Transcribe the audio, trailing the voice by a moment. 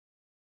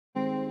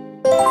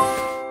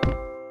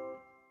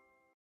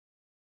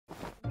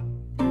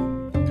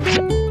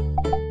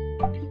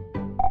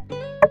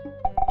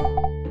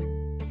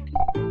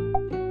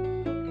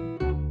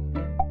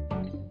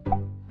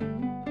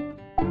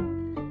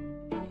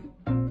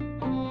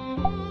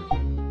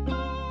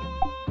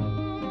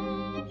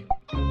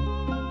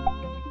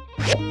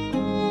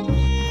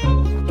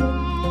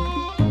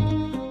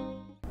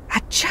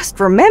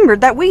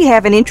remembered that we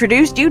haven't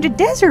introduced you to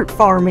desert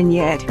farming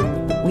yet.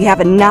 We have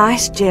a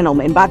nice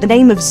gentleman by the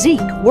name of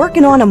Zeke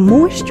working on a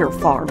moisture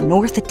farm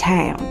north of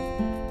town.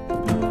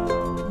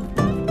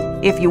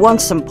 If you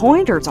want some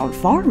pointers on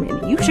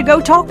farming, you should go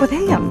talk with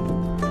him.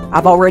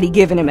 I've already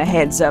given him a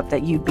heads up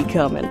that you'd be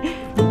coming.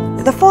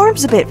 The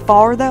farm's a bit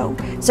far, though,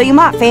 so you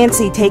might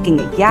fancy taking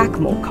a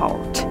Yakimo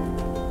cart.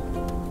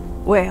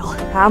 Well,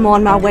 I'm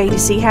on my way to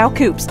see how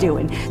Coop's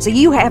doing, so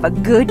you have a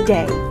good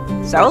day.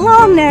 So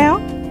long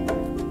now.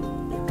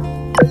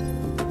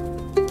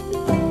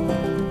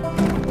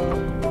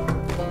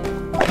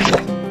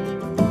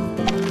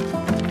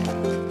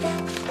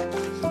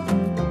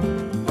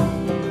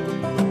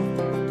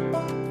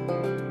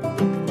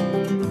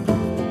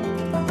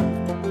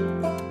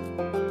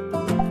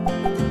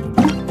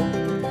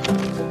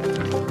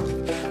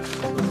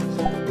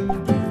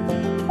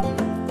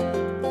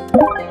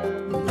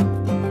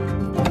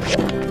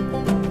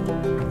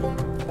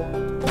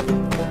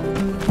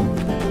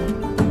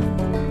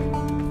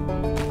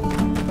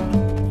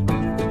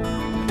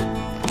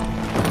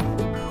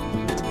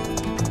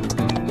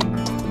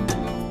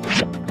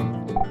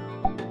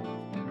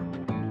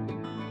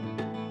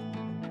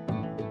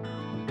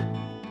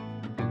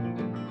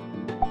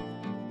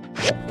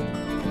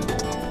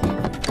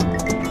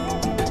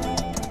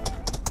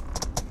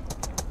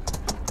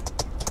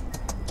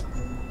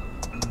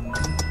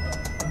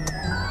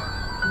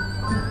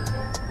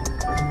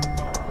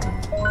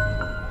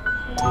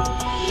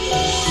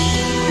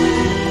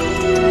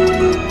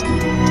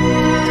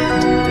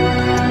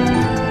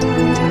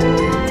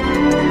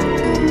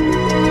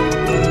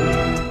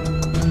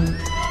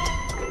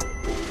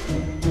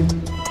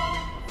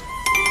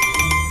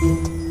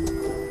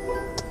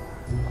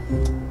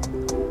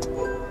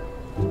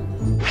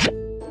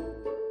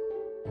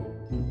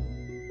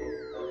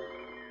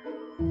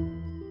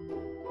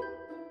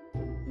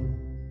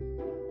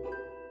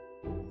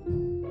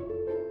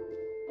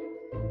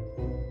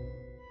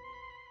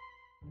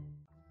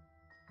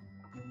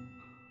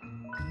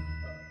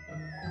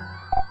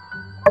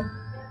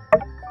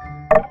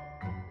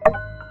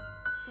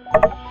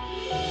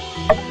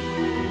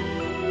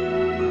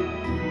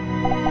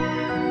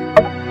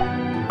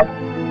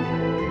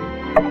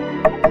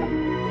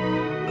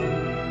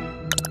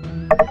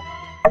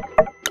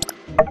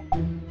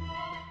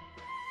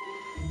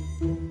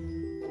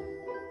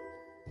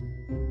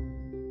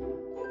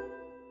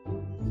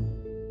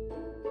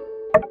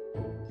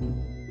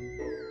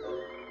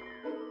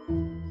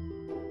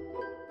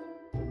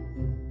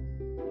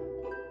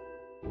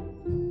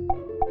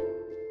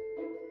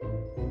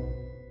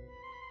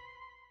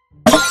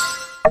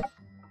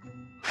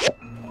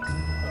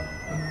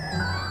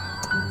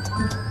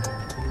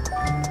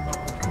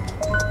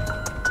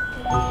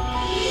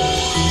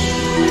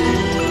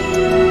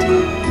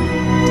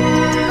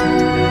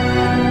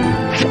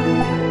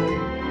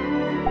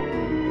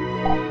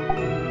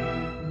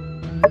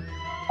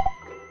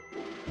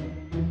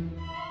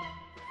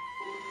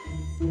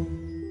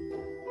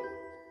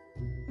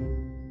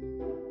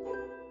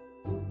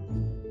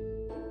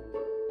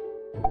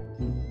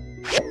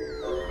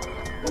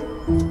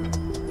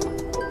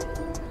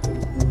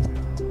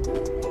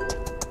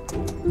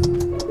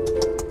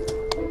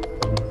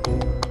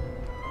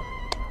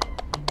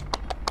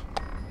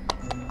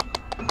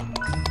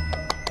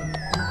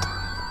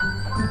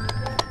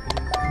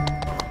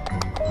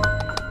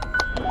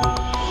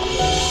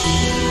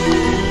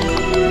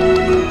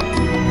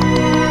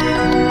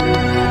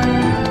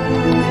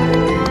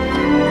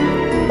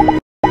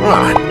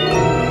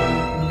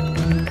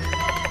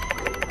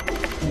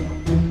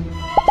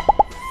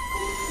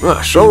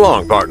 So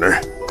long, partner.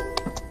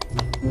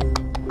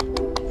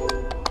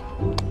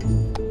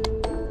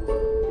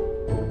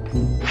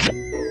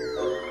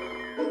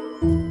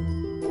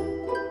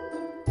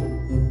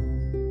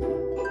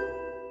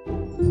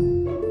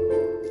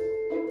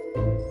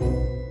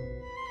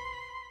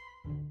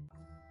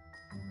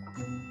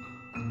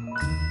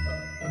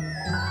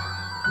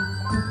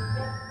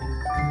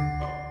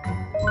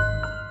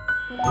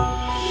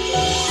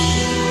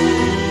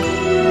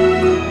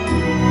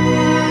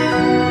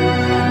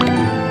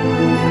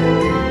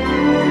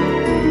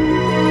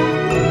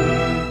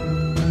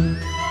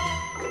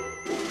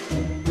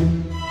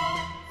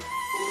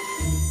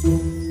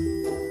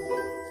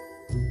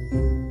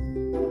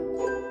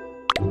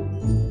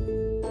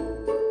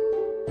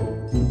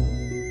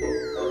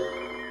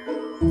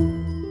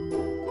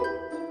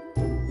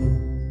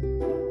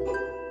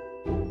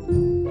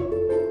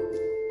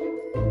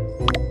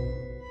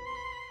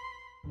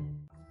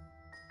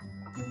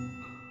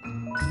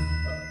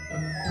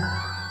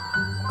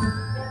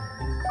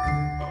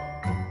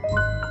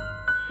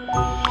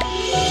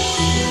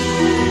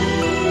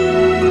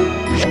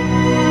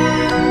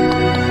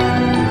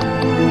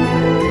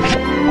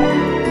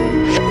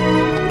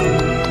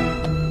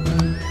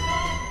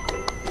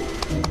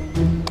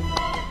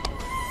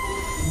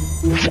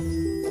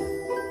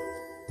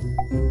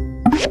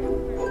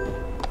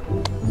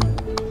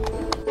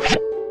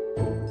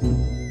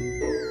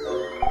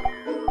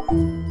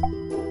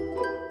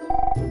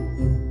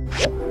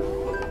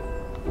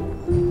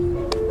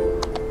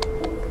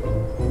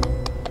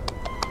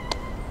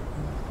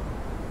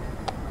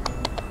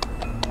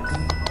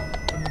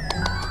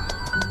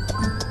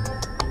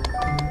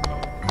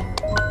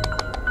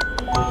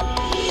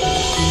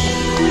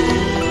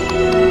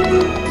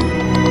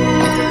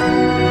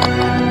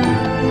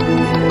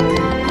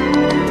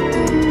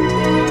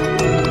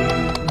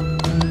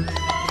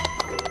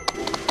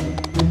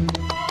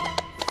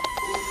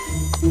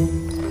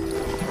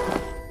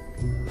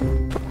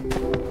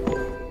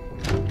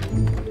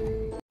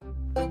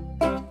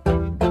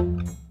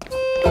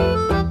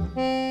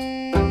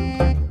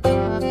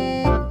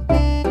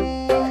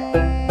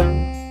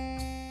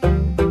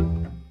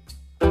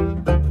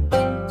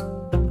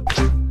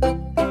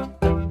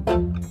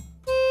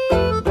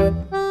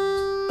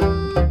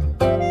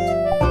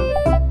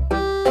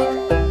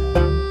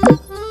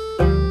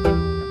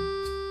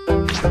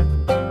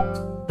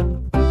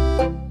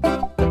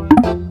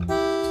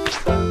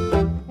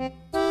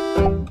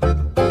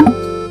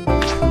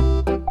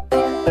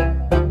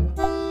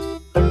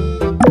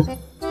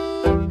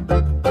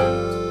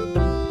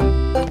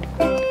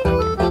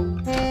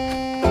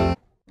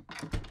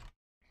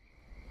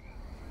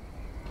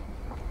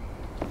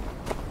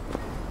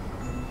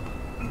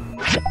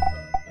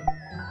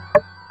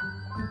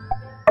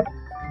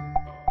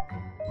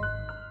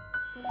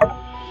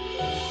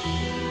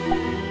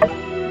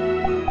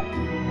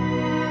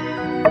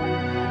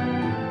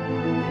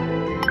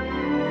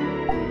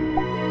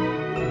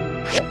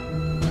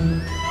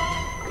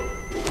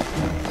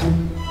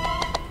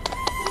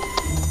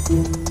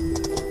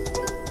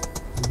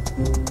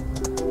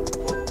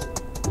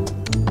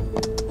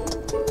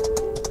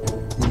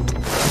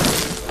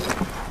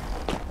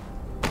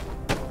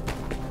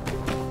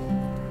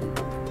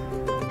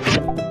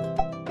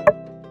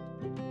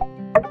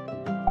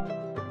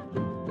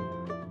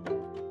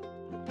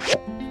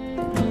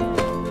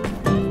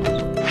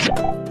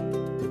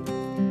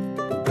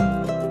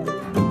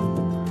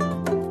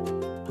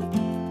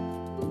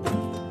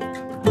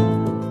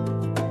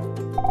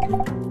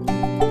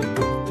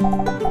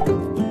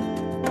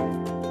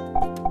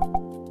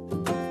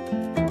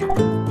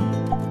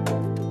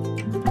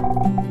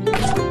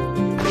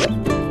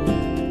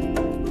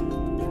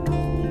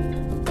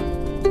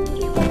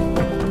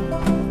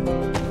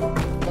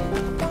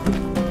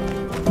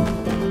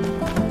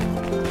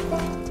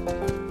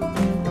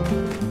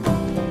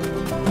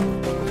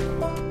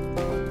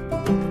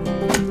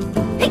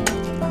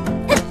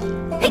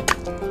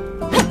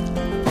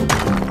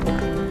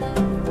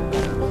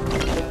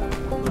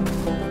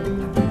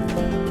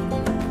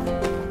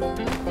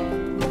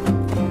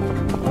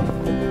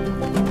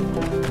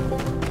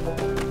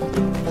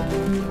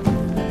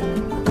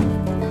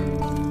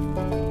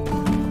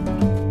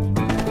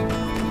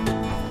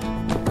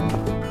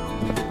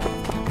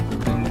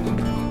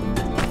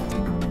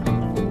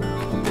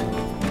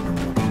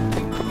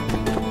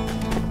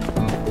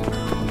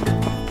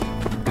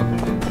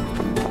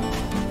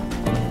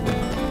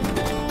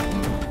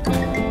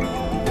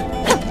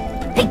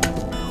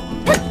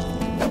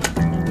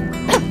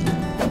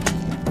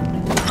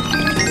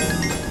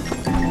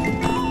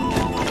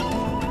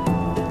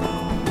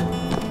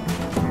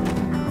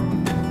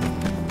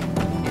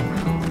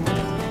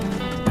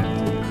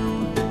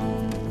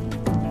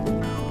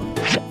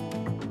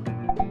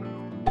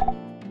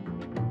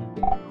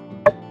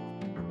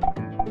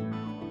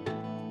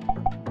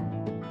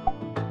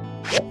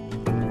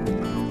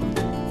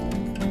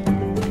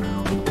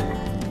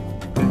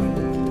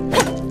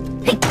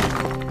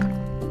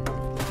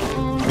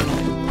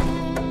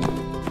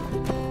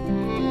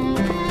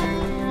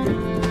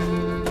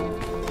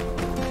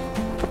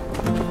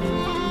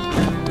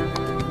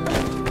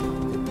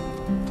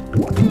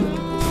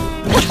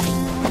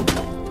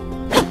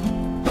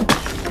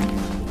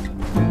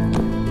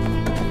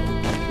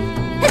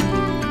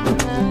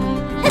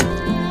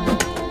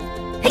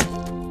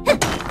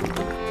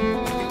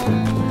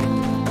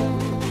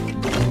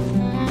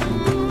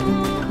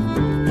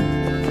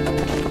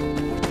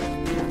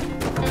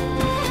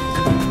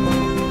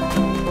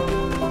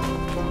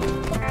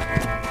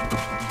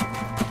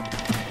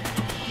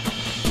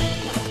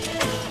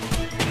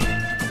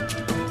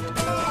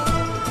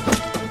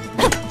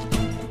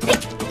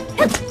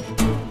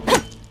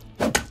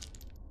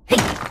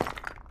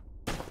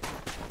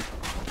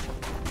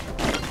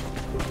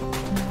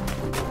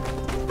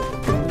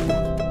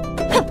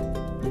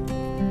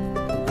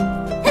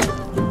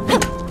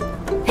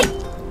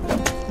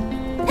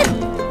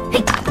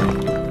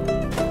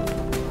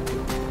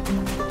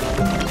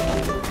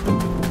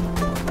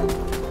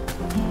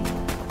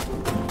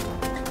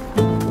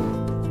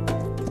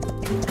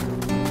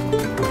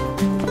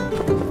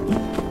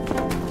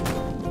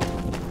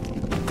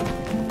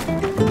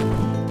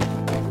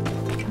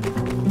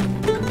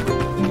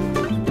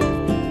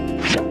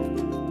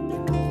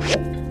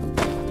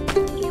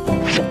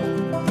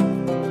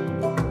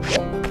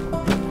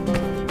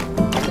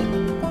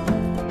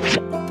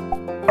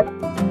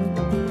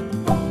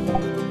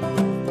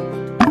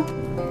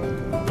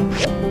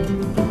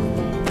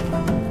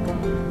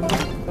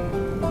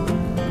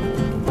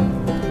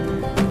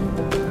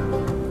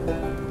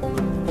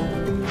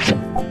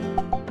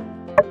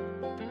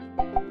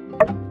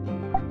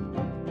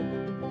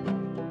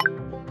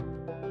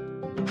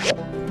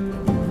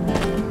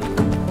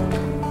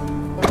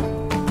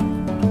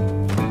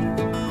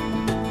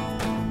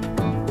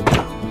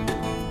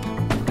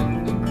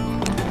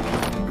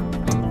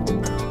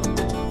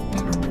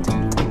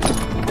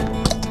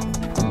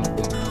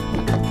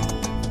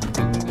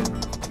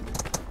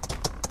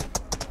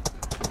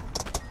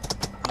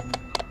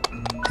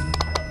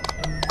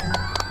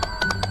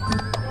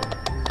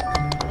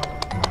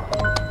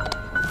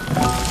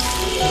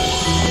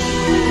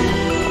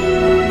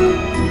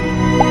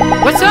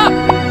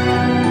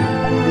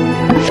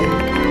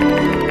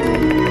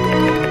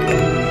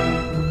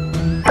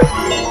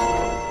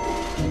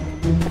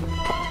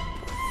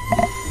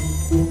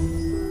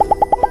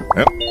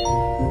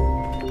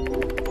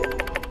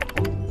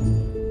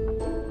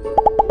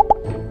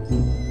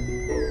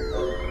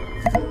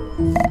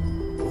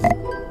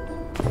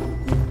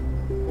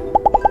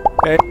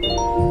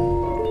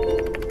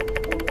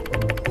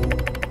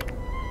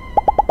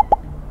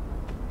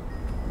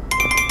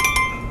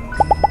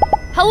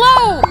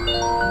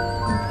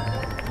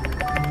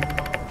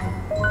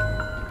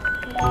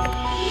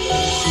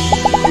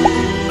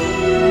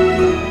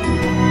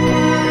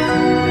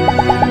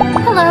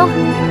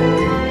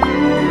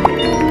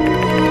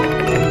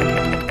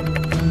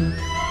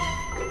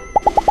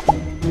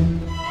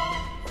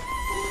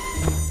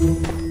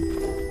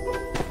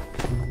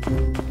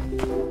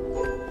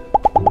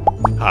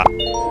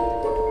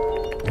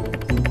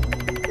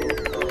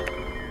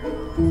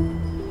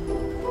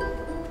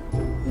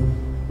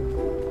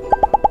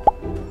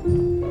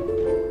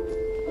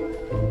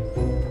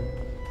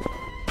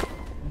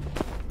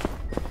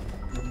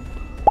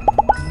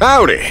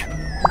 Howdy.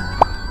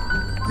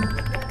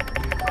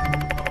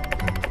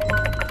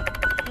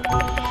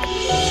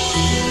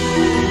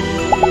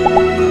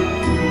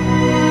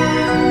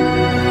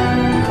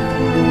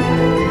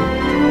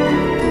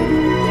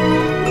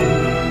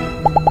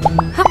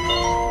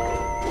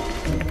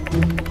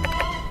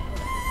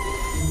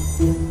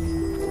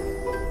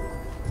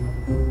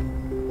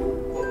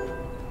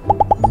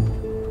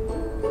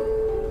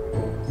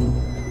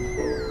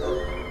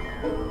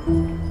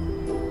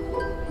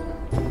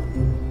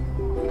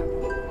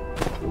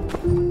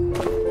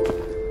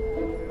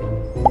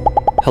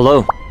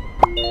 Hello.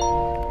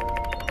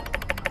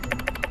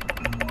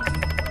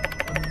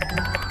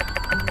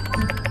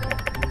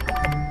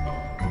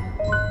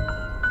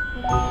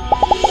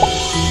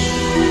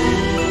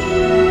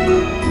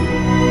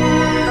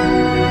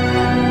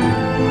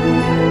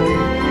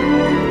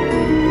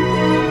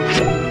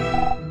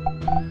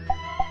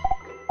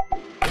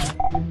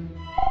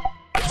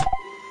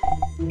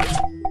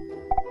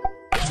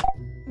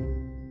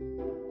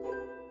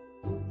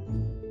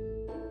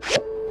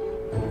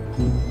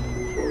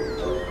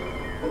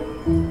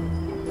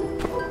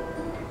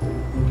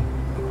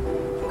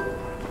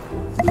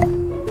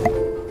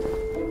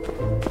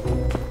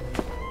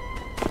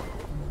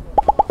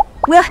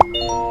 Well,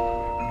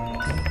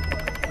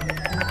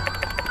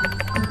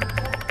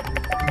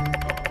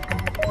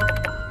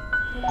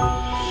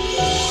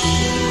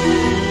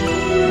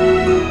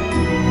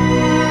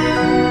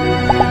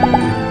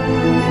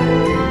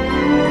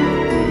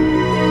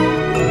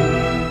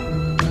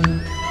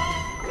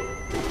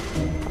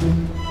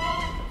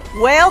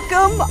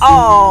 welcome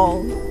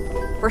all.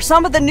 For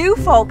some of the new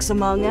folks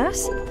among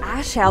us,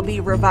 I shall be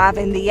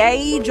reviving the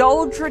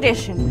age-old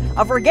tradition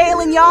of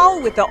regaling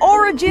y'all with the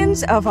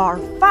origins of our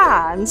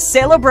fine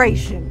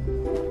celebration.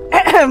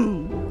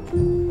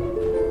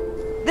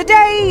 The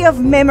Day of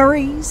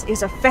Memories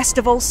is a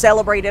festival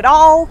celebrated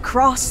all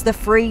across the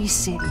Free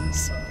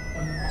Cities.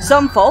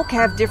 Some folk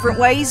have different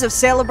ways of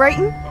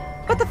celebrating,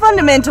 but the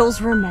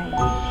fundamentals remain.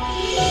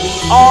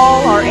 We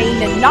all are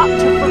aiming not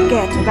to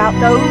forget about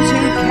those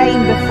who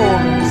came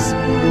before us,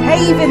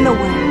 paving the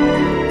way.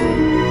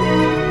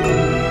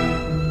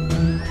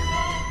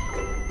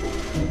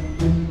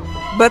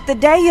 But the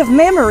Day of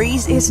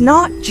Memories is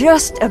not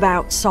just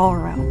about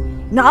sorrow,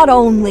 not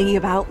only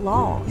about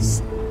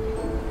loss,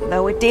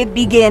 though it did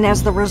begin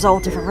as the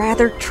result of a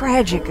rather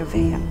tragic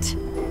event.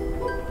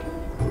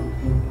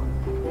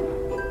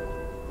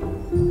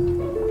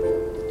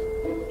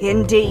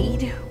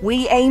 Indeed,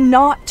 we aim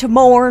not to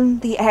mourn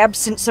the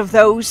absence of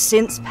those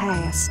since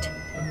passed,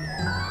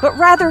 but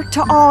rather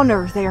to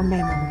honor their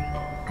memory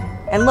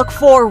and look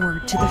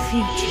forward to the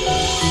future.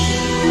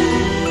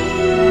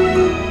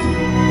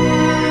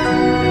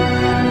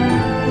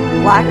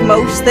 Like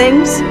most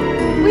things,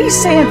 we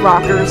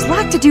Sandrockers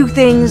like to do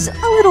things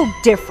a little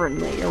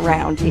differently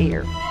around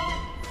here.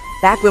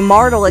 Back when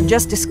Martel had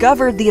just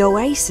discovered the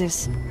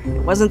oasis,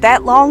 it wasn't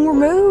that long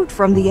removed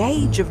from the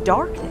Age of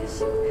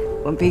Darkness,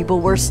 when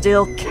people were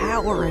still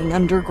cowering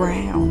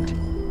underground.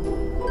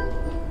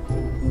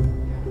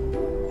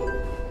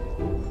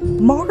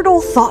 Martel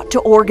thought to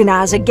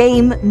organize a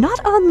game not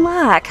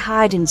unlike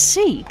hide and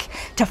seek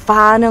to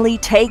finally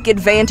take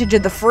advantage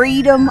of the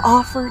freedom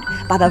offered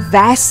by the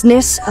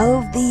vastness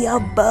of the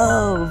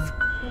above.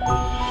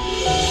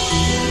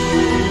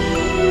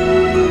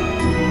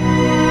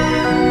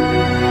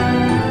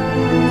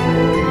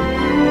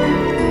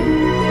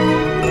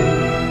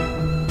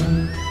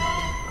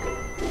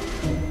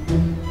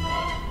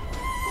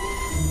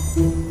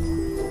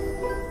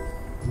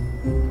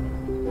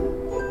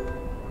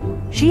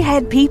 She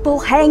had people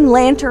hang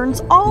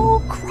lanterns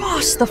all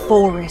across the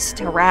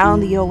forest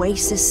around the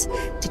oasis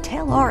to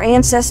tell our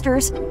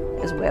ancestors,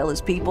 as well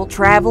as people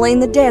traveling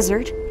the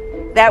desert,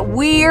 that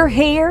we're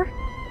here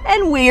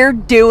and we're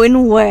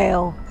doing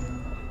well.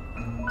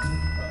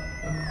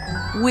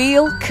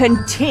 We'll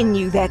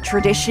continue that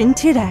tradition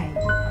today.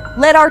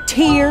 Let our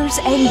tears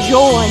and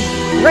joy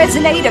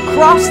resonate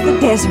across the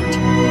desert.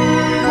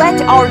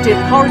 Let our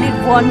departed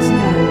ones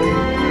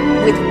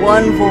know, with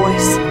one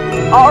voice,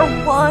 our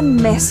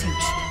one message,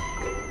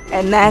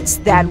 and that's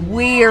that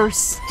we're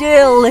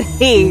still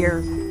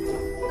here.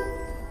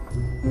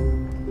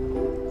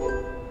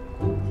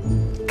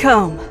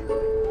 Come,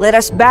 let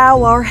us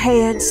bow our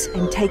heads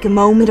and take a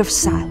moment of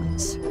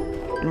silence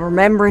in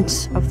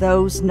remembrance of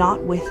those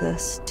not with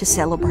us to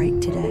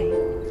celebrate today.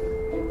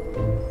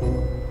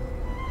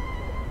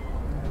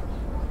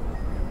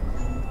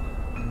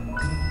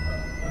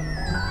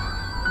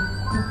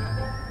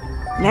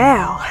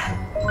 Now,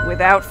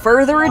 without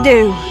further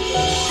ado,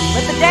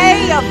 let the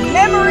Day of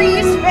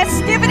Memories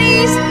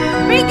festivities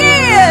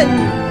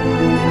begin!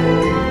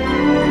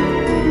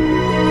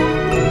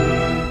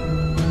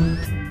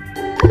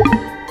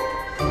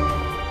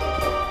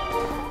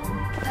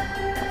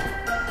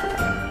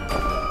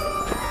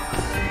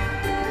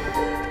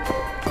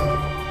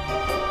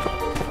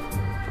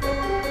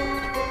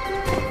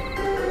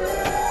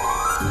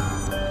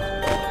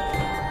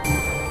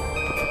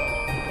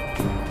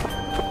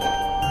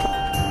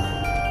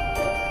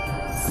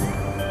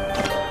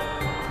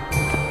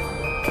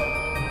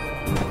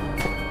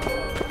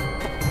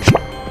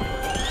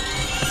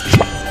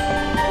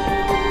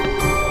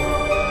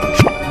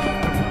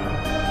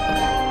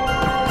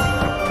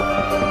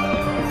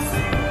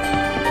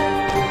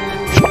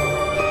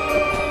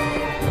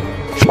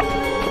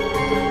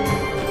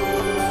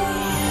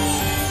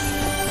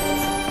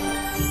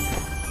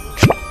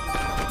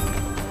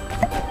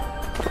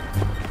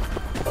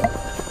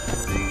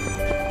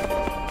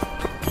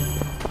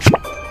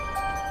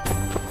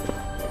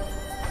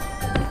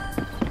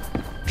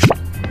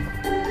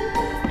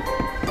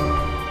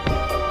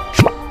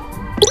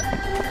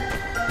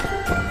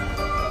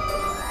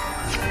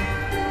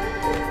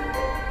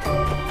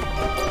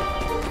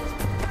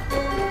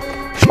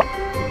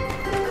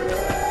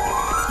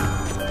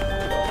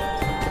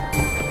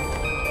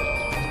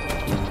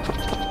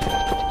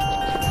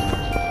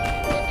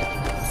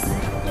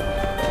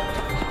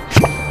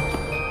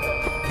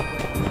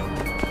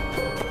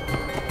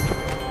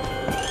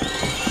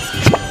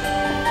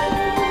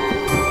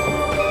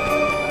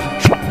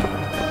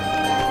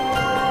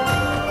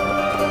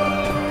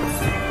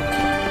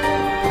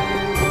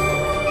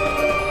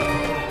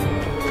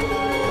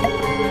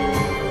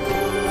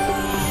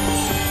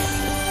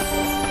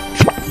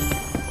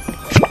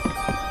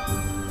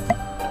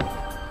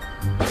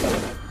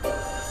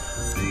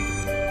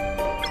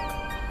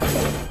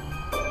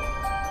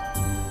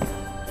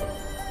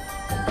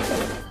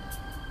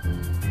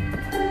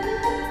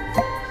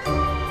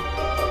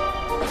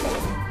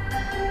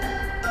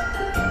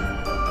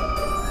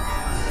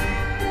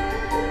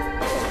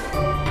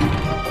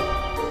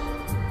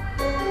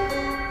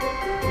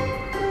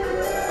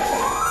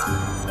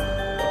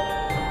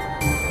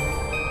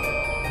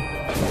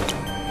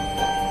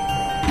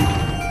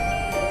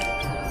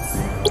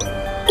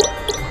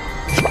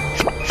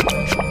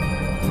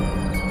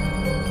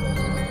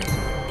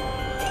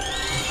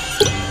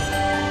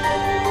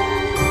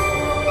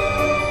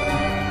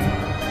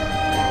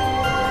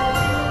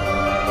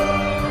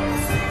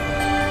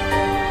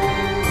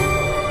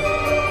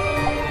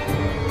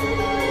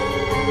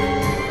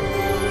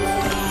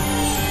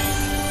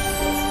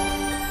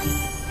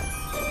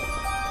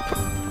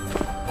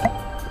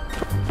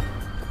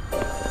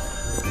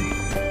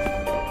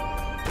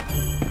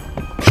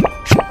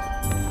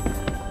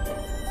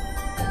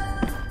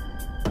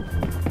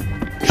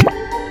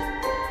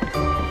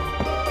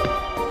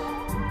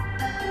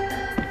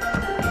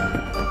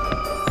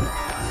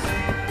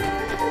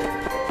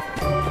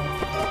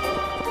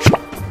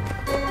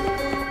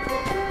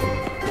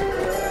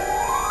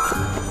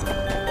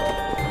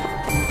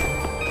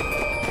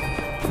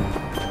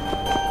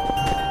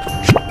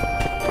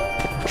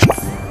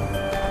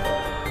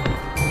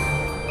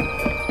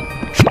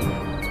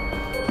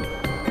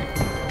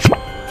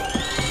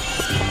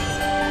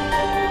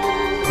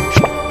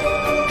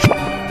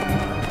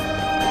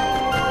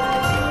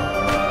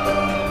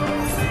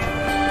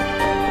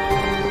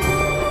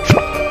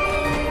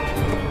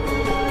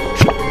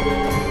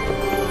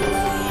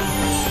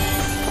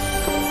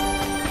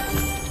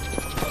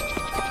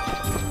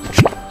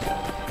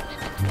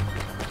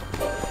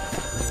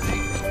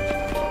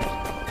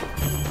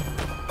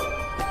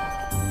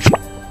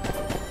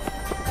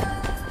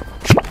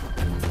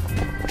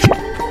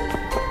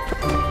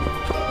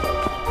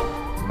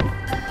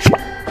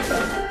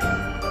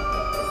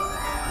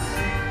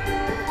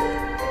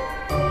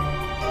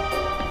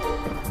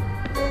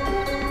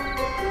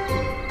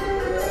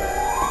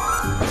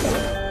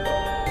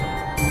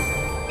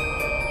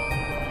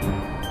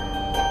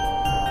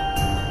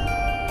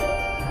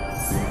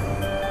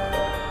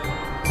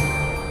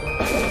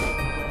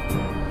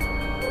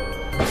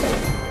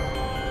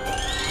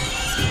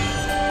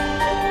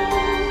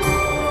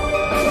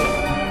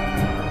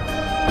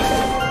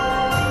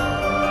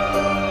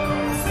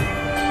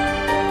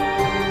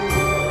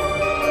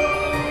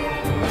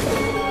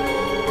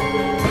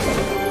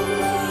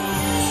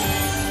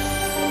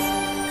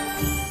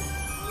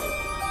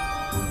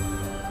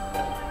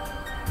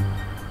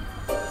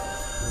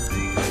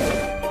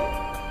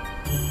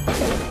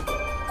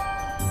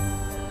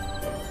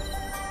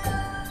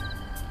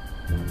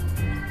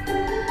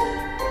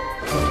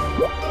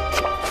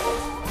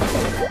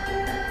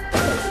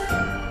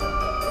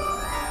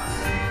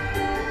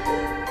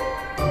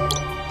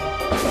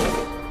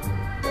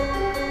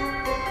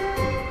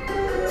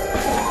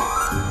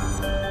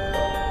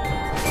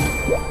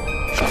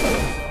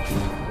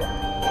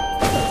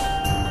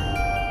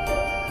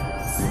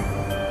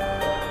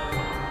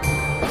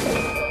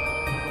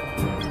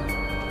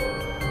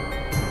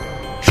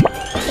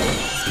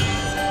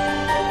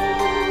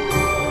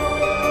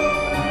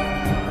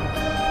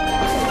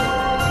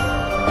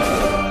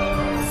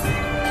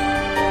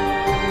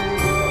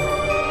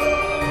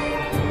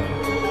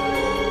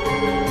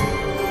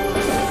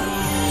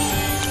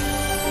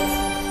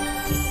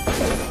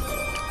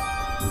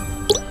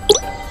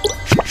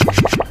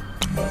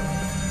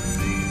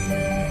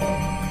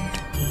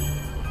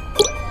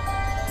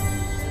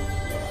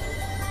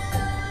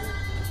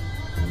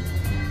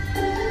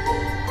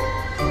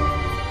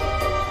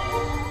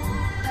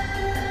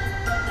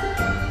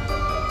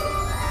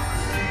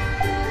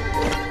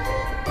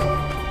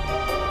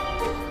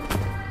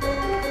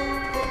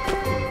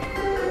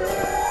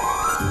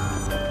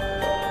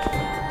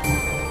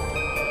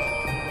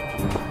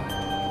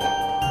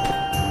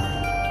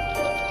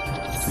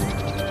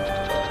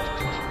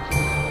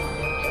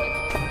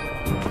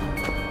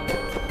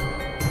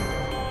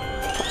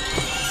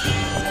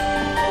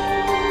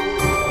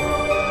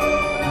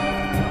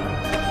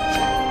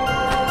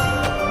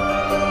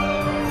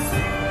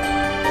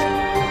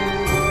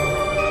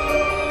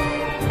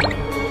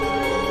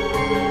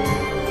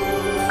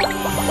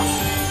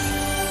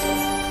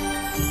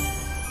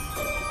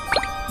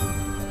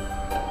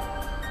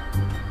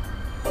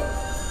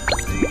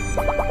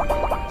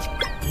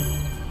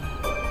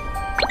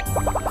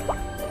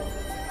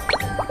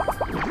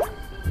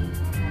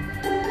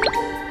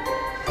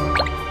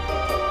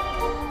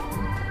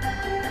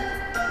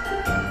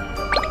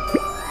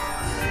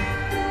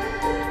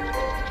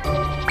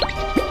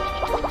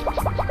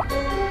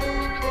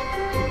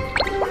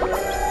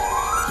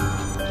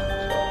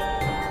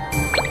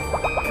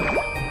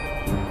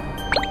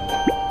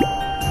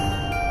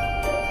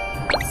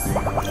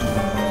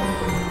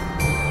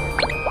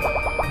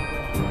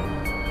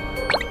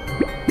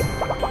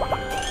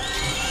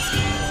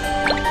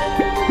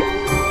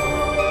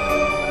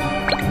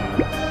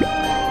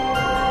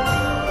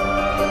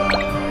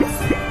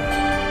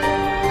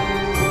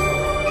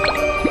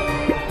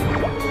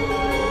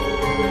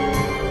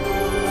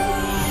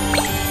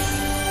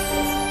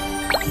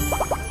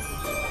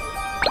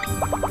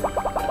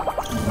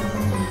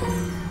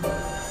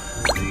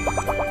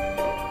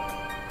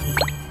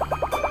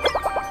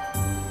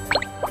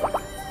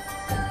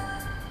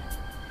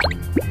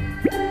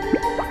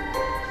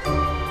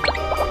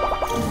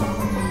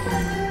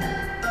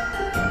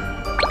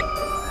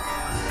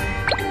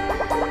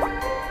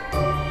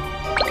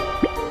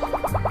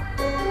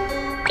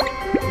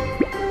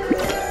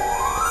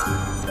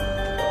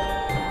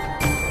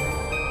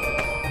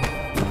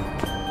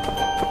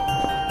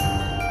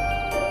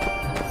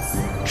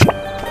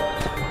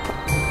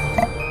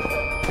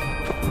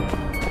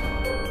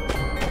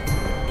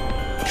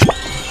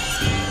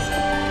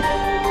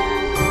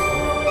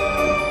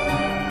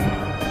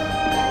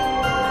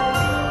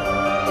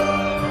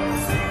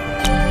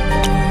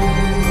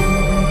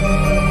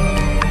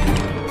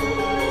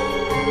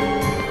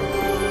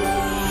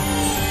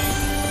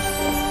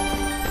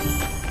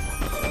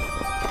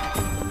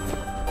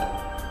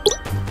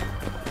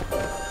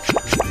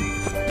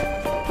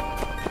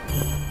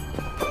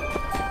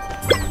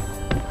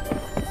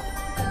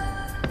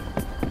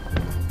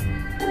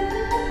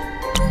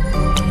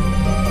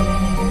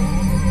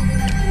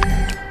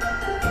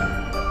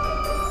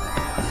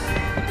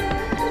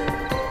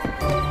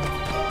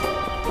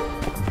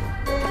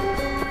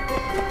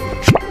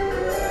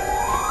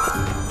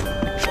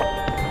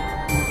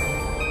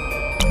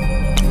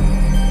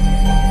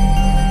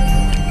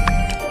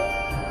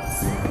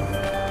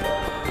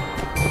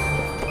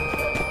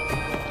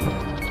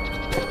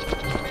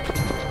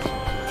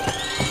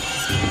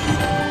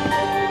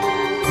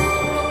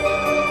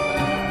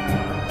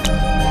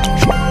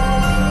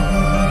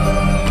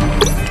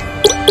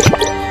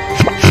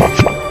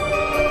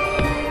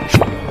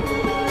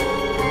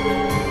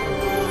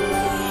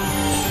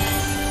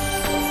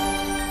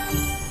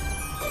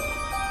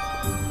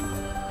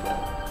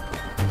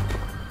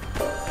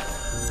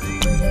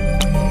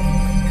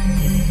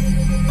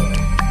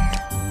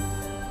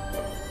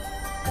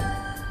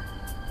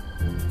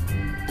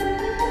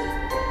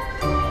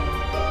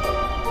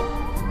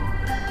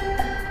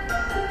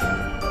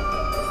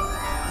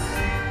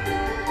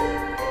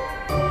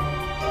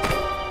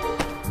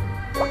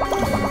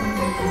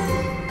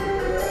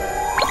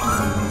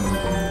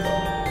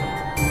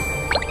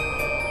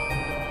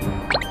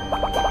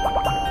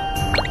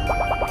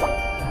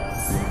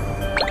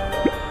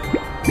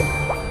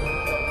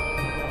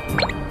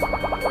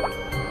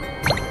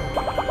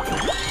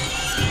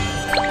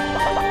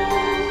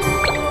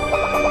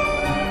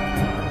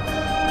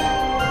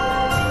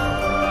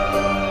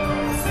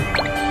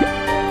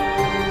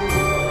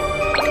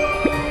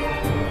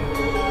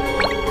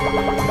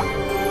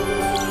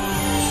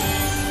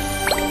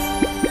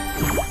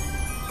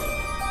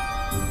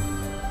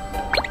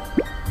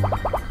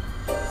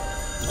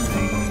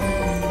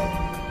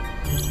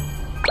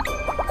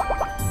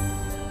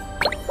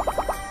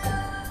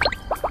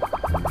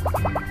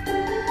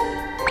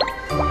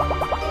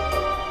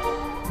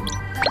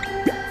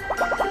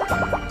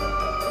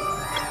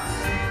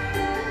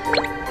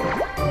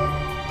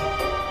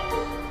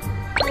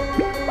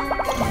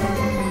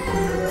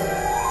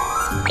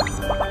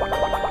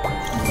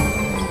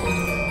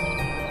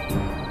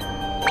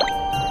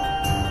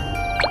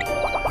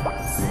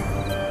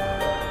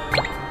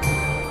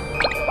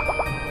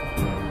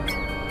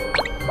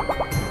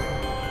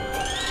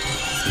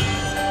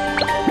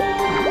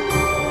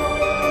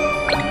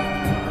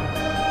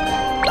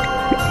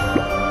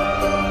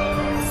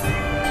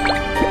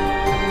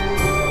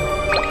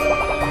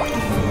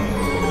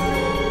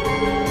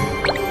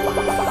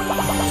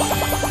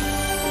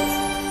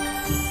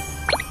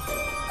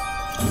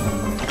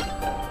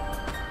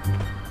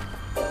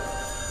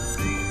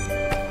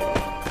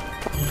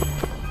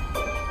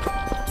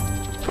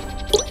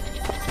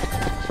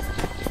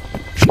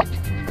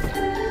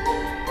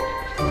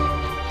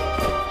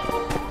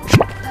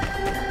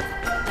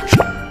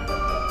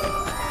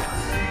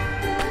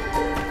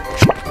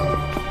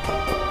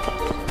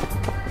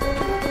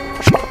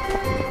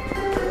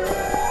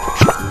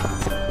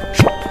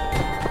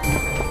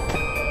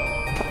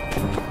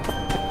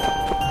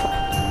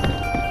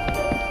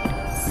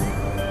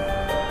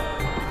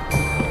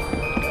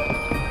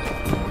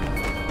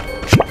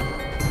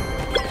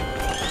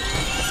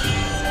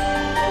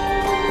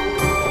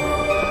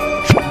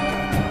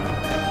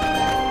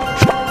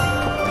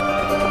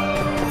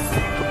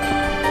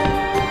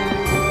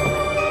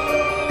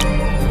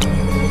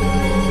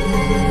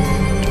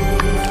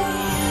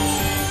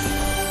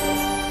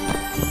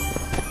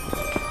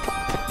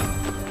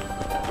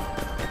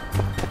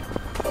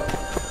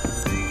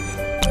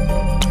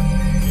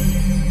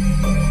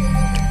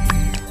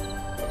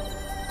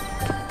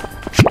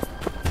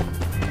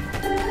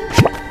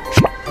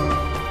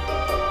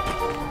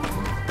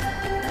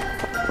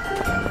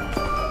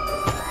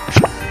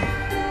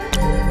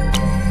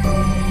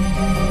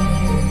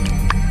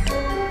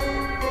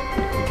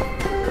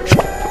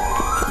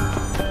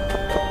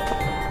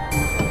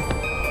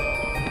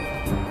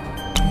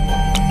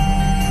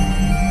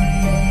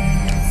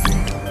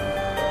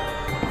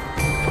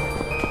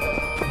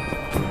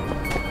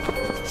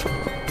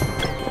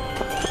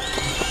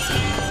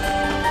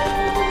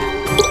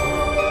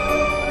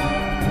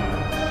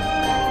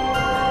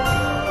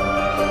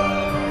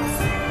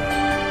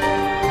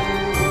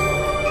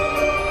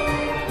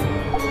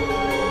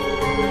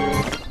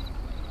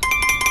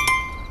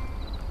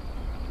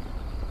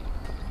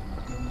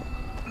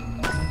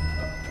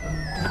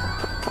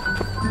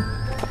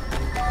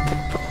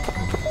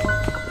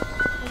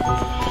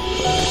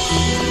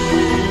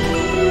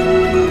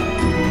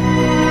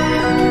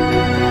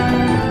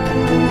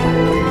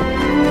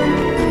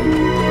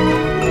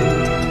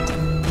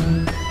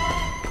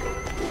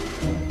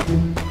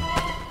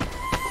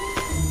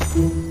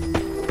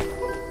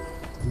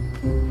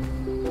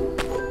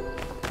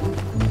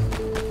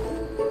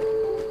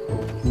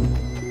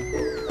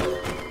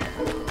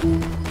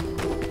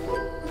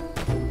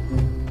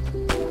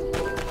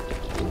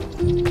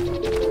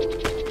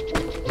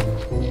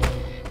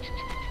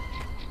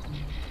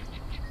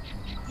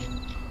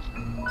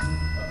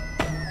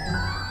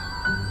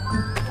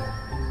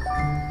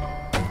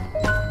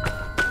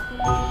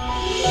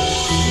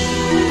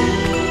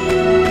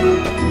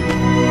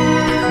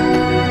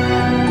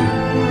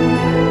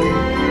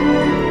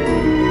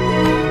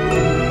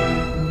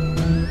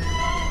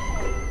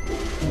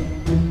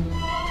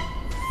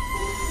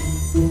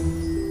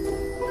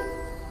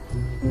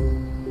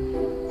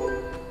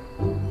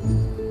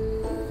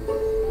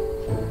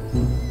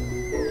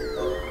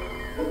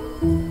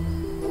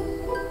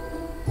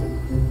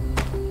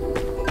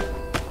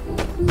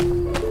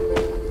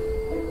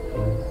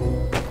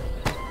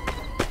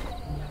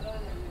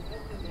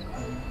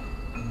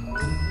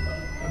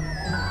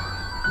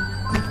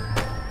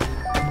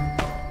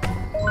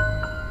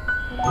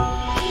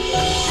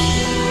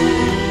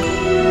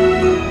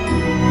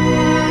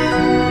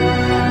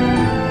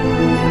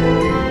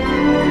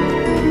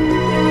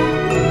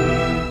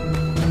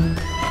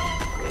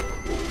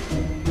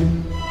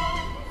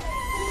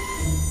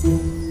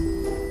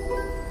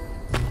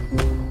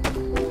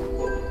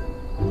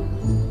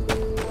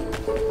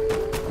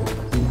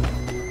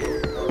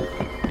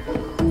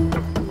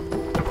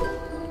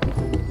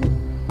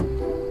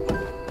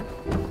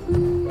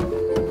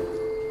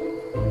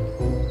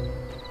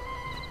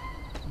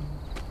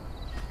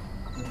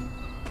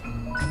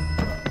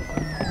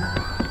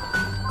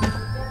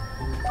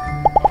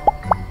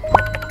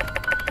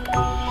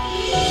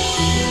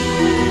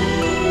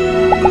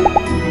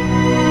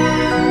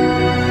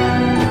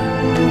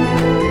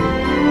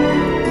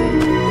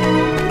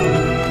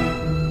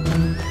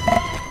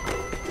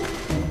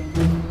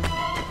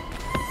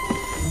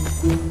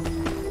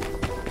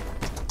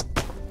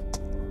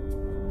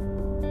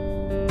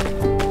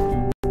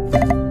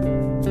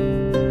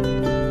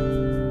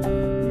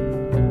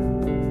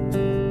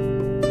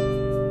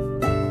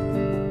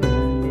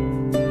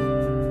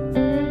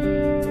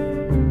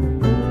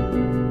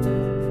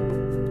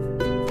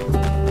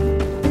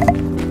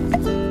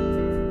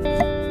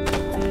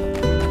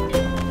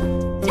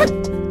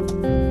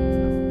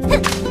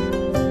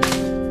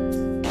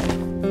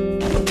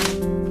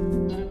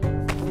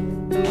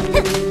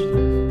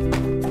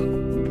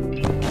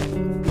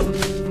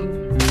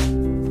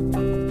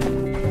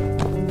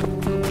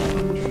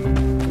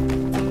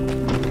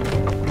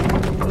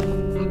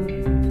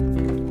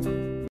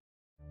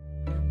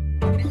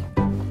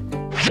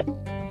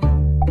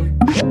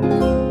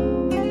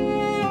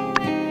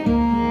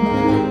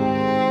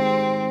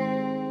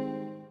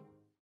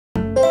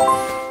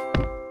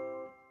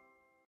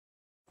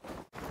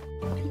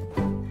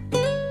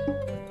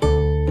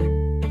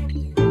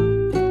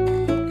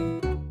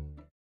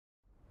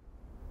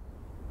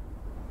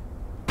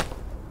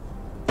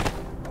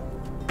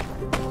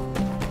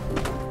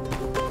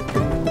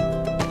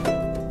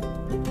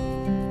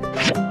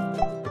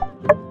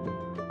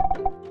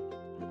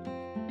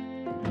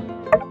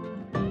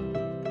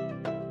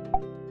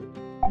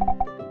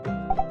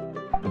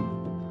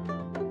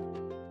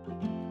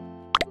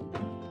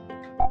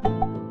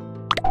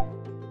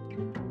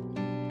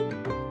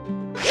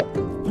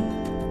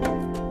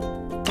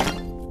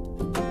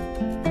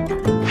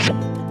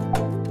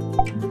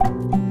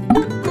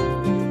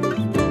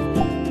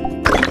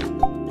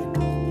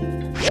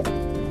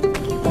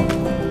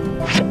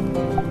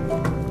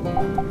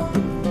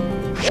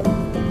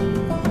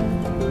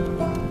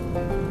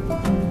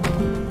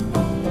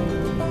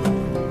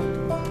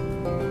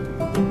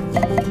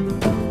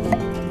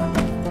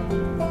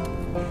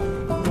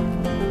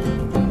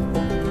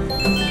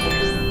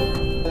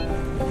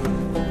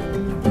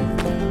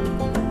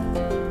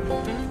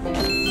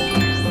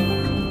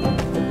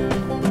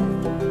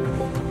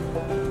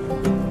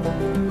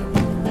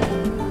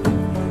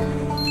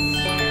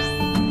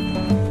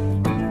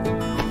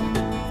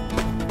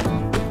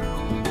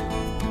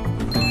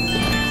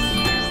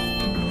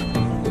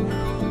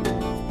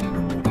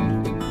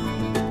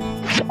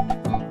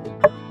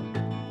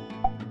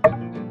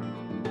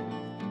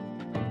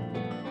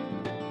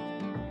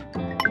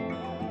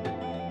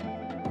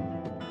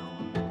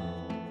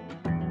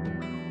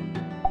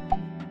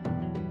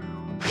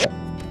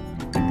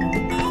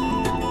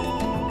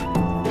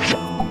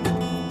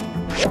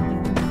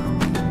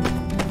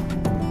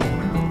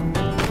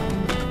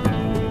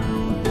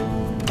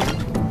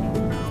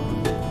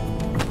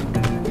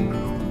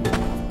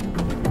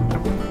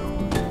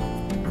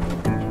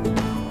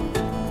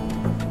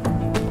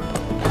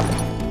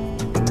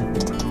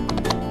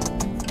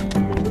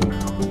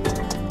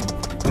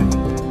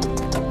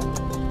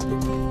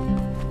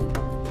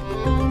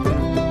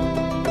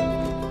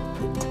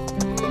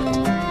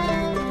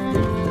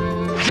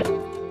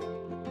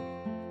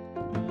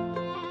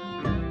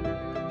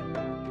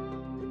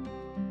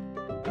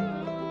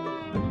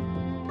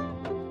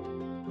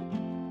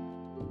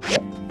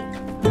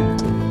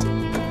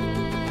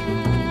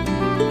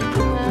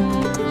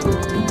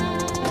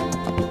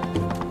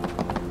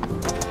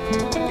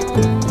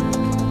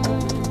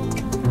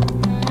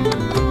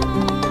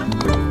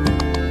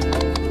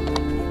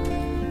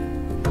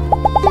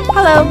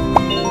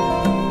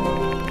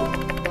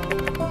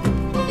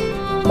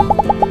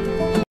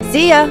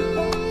 See ya.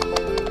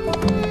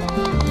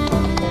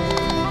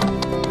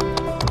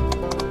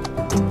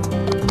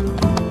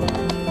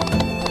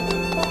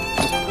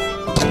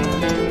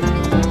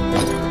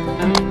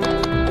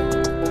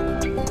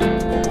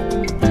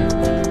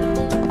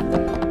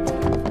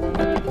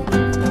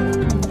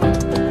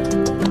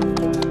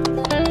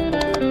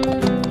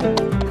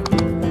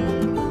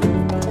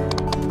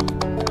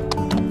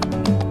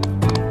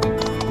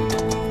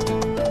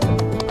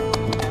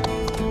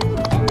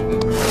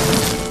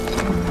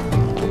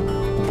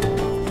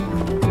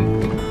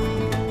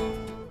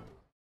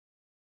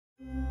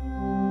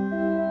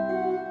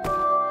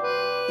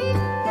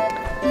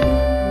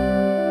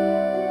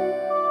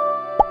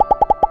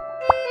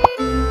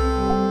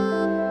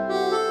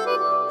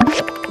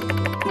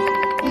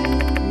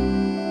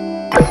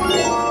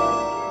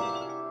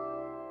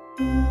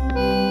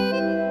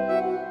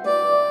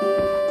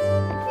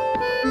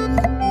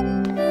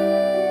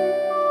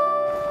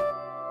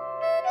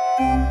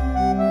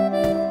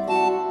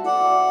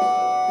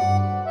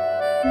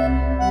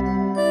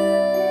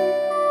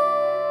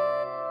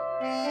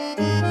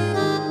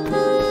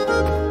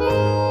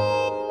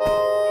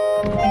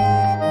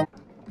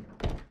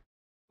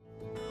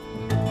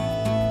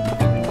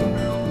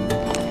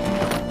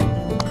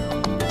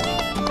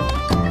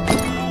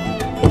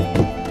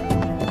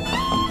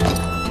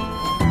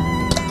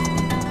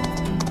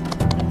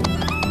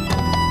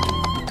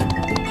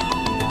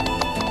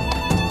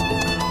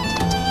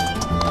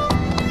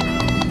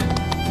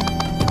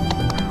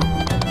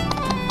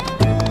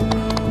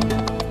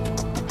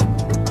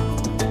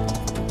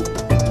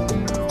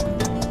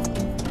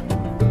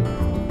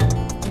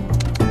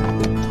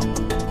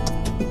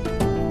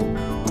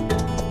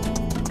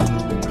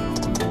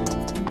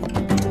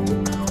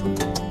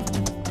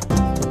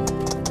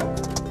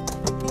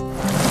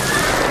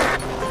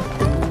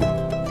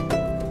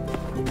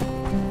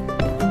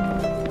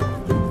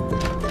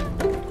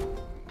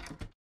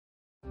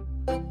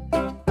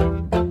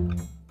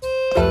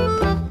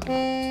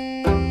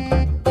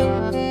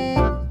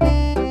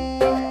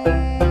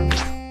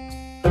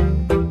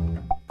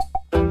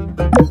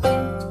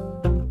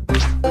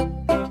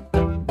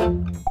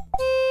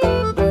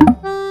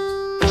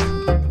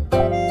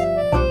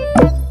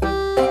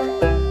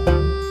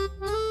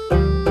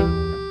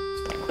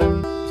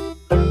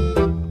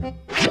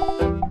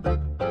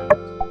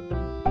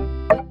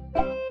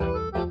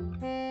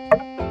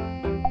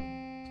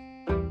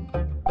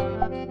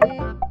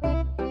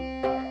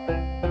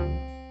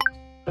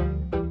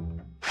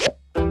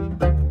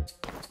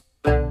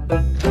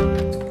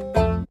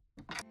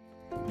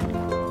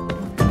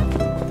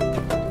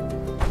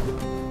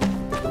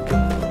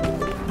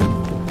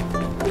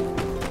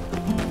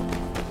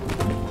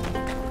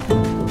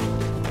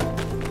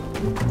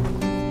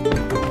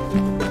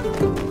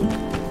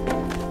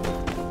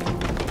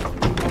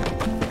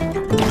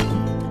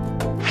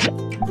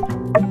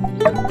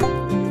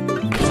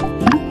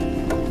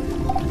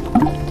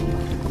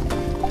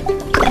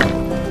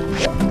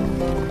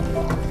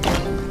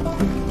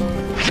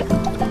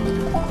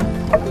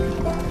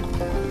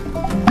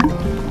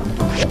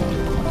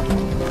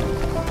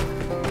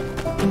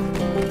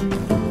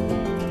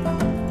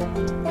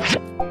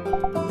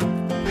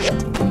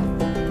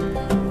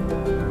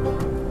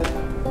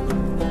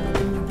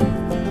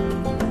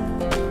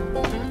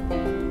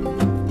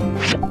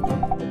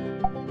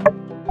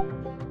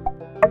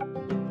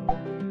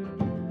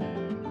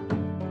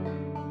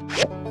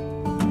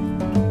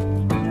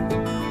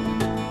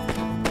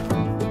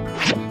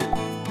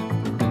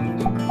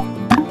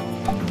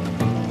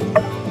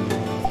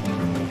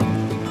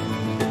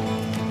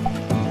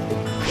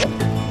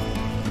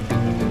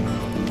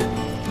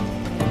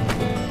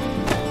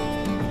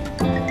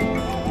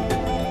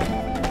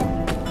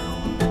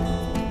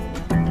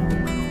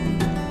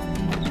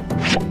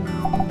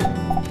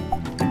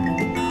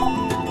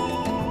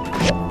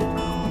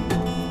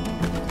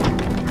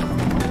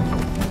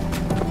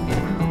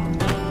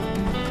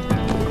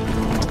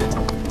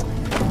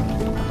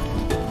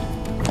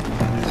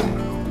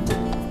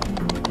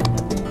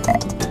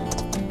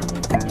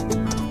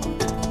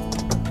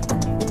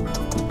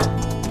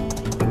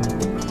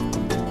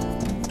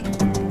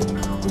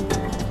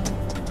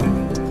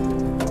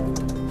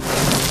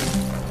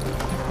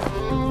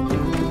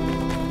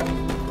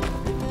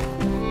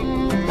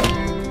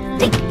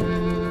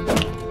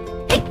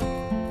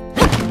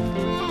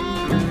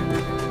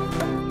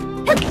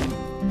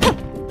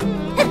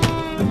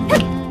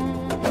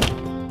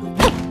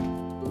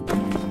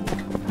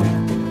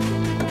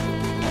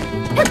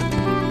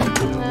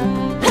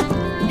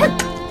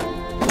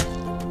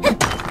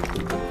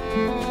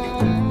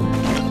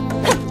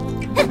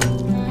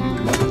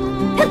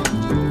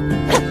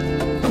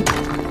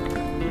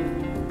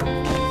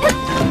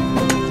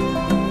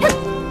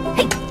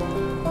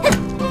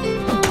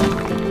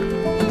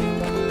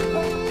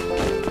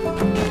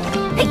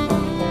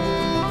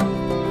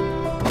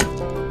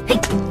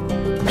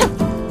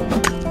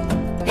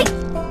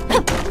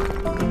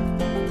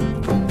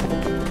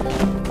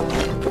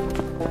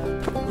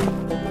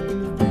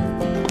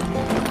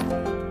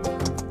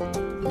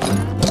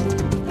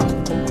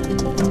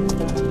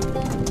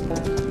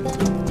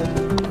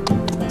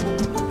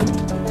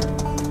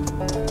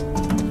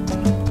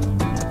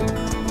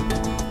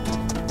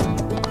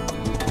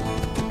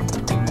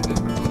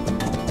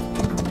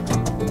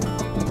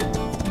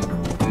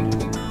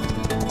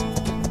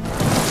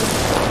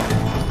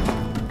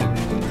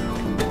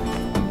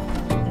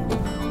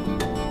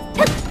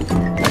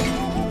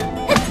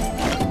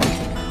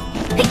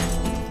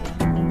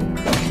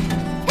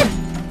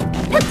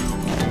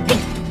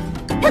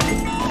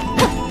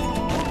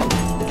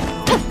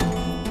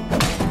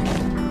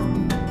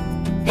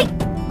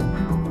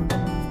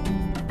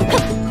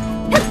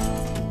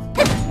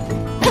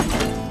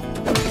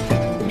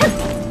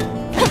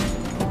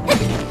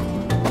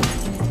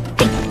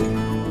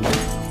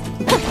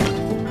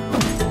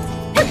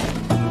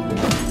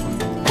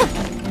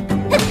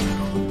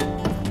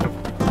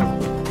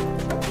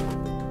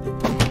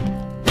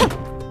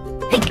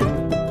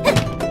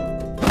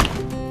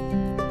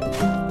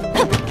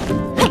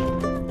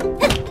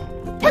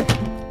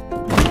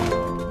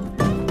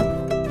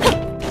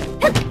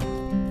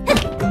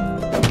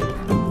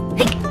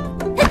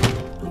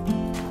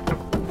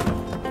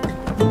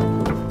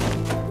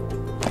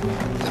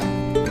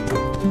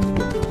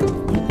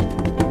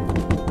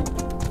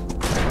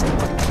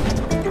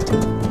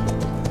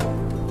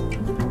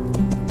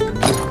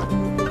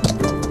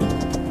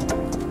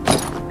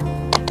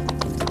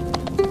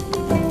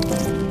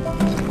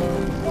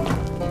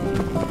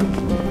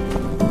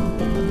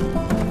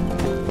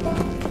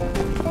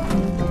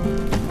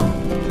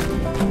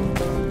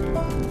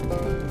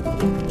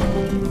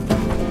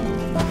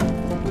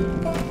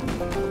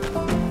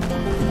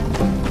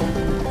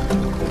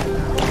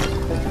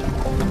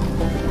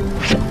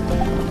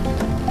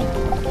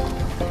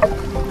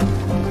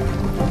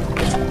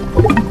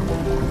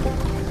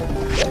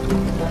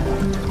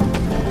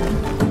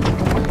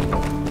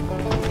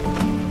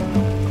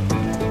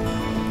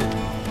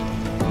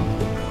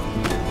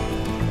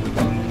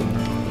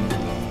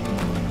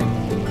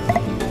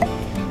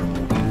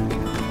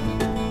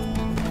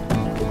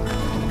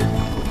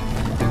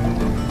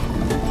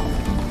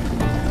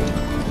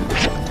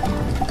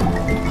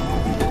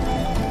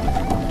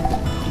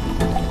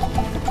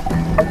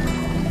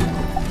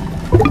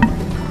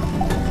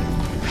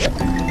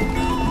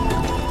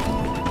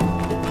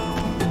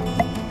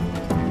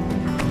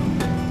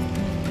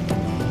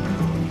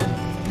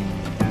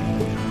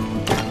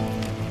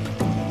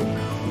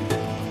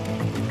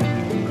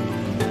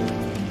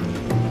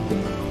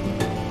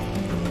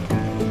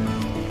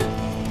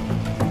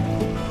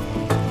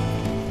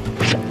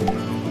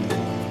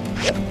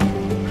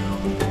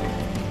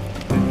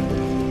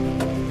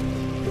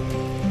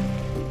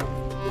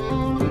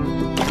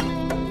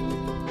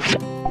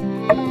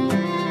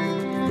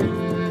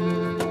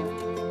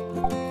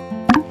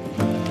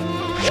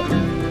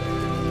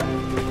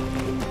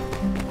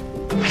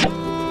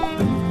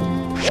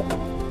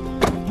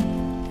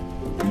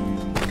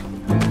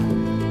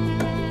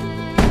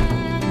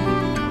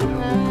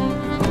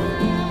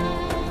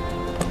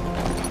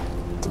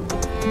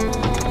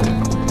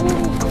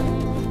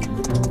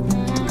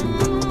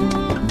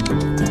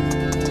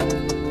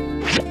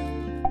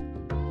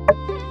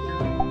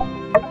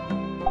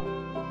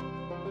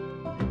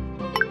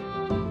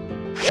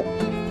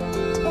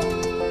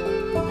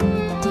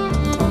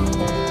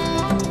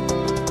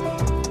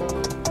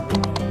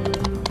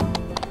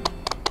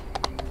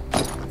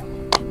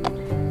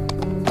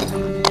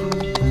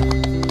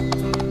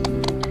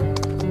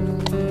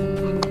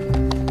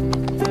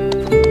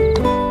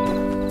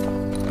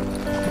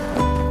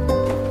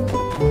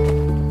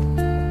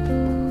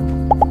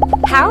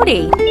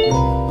 Howdy.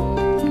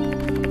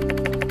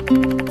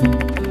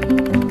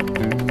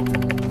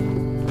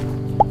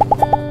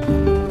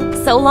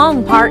 So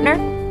long, partner.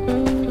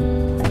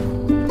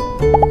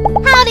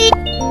 Howdy!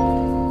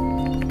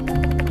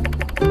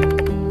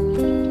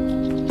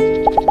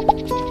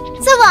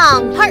 So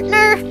long,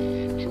 partner!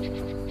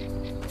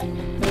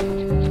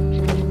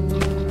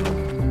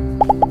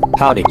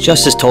 Howdy.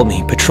 Justice told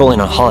me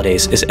patrolling on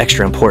holidays is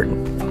extra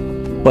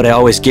important, but I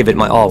always give it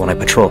my all when I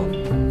patrol.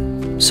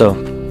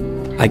 So,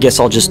 I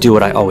guess I'll just do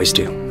what I always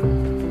do.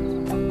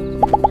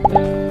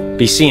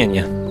 Be seeing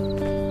ya.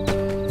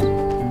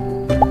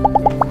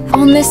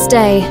 On this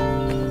day,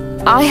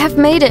 I have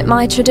made it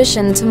my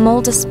tradition to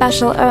mold a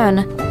special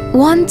urn,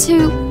 one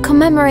to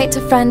commemorate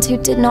a friend who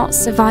did not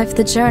survive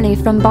the journey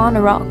from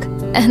Sandrock,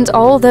 and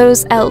all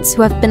those else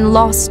who have been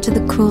lost to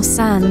the cruel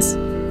sands.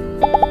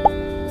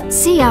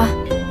 See ya.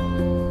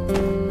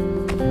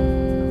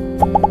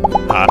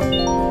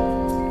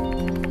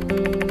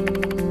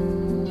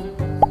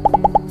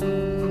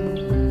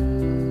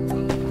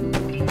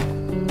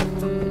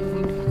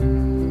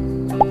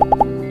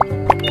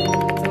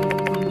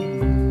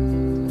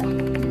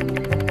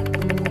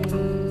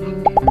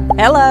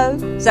 Hello.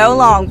 So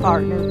long,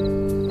 partner.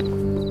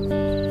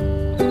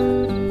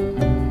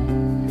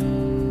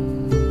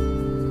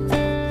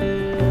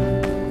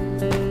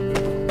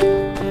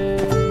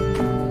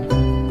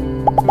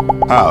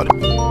 Howdy.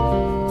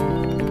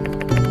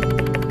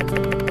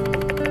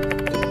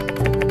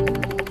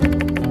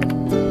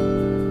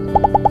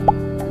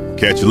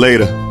 Catch you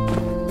later.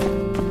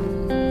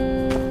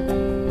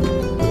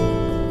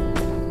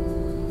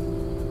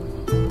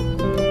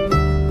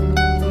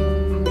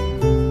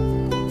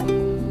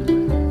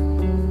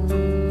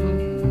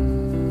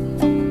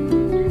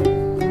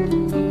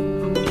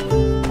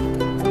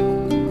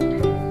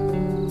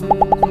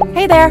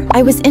 Hey there!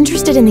 I was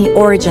interested in the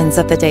origins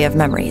of the Day of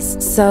Memories,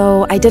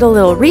 so I did a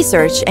little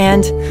research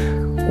and,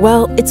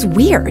 well, it's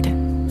weird.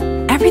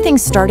 Everything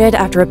started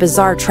after a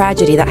bizarre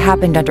tragedy that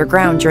happened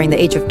underground during the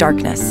Age of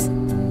Darkness.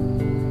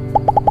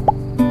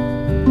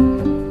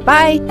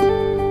 Bye!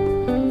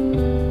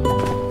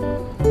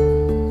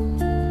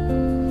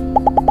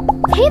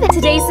 Hey there!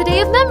 Today's the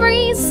Day of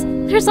Memories!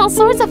 There's all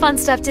sorts of fun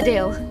stuff to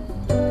do.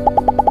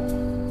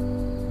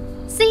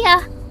 See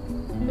ya!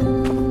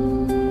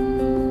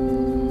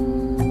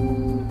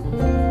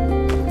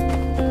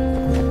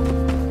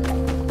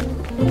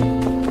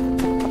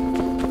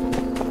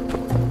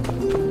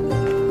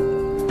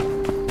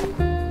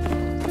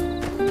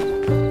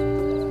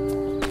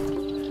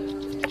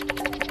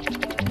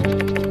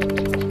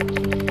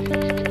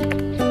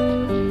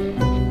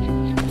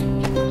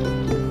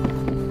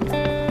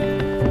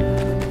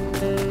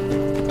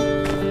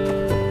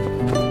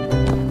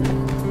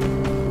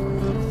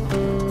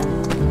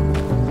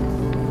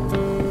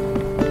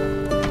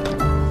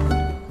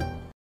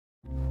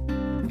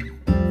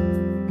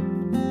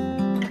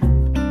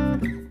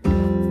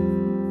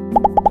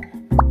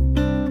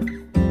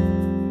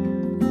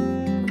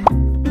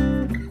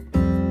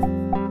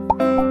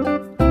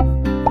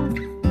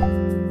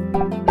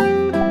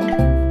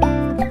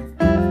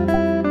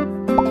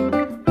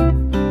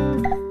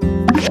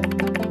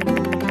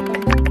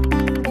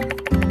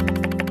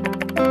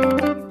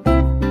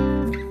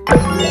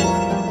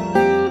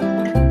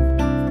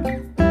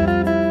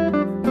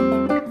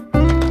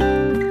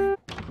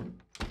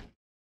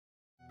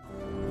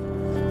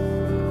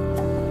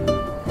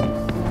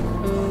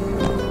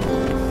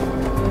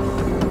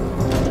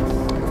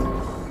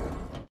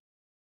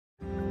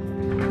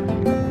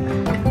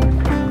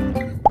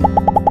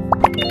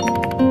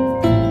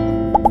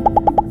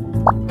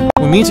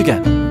 Meet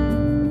again.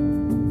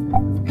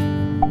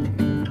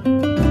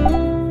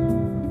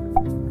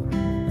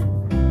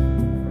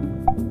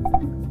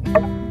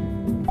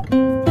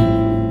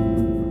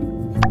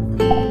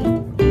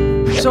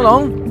 So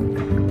long.